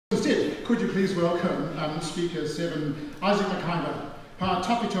could you please welcome Speaker 7, Isaac McIvor, Pa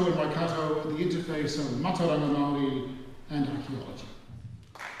Tapito in Waikato at the interface of Mātauranga Māori and Archaeology.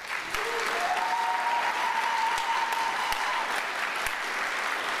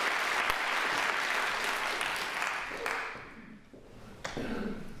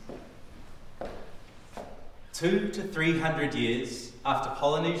 Two to 300 years after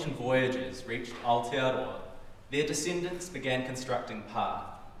Polynesian voyagers reached Aotearoa, their descendants began constructing pa.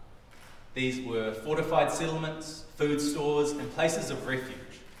 These were fortified settlements, food stores, and places of refuge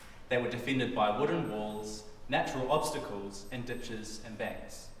that were defended by wooden walls, natural obstacles, and ditches and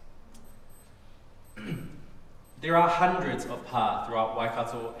banks. There are hundreds of pa throughout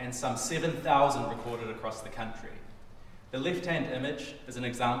Waikato and some 7,000 recorded across the country. The left-hand image is an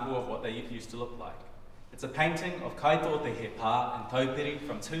example of what they used to look like. It's a painting of Kaito Te He Pa and Taupiri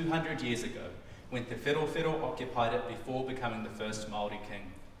from 200 years ago, when Te Whirowhiro occupied it before becoming the first Māori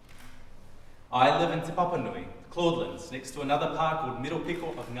king. I live in Te Papanui, Claudelands, next to another pa called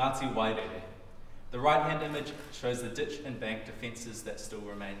Miropiko of Ngāti Wairere. The right-hand image shows the ditch and bank defences that still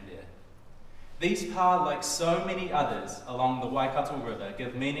remain there. These pa, like so many others along the Waikato River,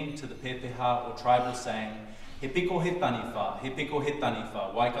 give meaning to the pepeha or tribal saying, He piko he taniwha, he piko he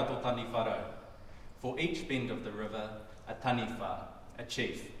taniwha, Waikato taniwharau. For each bend of the river, a taniwha, a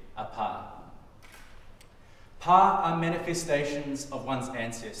chief, a pa. Pa are manifestations of one's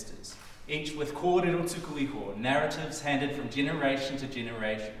ancestors, each with kōrero tuku iho, narratives handed from generation to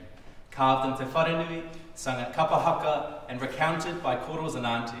generation, carved into wharenui, sung at kapahaka, and recounted by koros and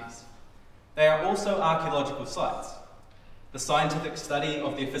aunties. They are also archaeological sites. The scientific study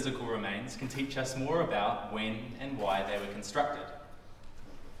of their physical remains can teach us more about when and why they were constructed.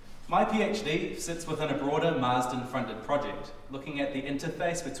 My PhD sits within a broader Marsden-funded project looking at the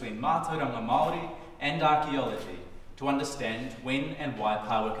interface between Mātauranga Māori and archaeology to understand when and why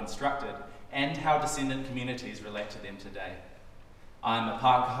pa were constructed and how descendant communities relate to them today. I'm a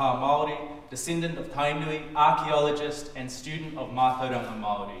Pākehā Māori, descendant of Tainui, archaeologist and student of Mātauranga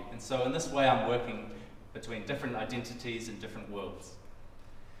Māori, and so in this way I'm working between different identities and different worlds.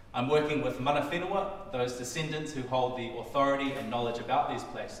 I'm working with mana whenua, those descendants who hold the authority and knowledge about these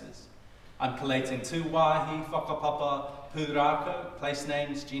places. I'm collating tū wāhi, whakapapa, pūrākau, place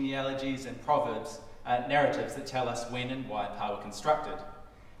names, genealogies and proverbs, narratives that tell us when and why pa were constructed.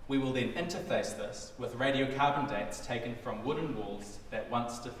 We will then interface this with radiocarbon dates taken from wooden walls that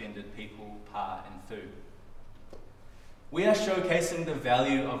once defended people, pa and food. We are showcasing the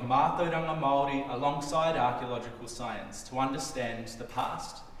value of Mātauranga Māori alongside archaeological science to understand the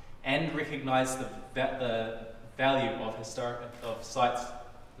past and recognise the value of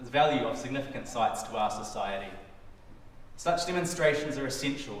significant sites to our society. Such demonstrations are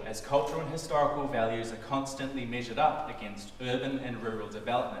essential as cultural and historical values are constantly measured up against urban and rural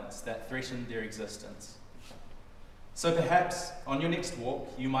developments that threaten their existence. So perhaps on your next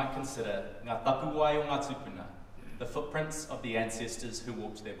walk you might consider ngā tapuwai o ngā tupuna, the footprints of the ancestors who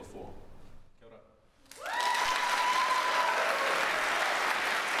walked there before.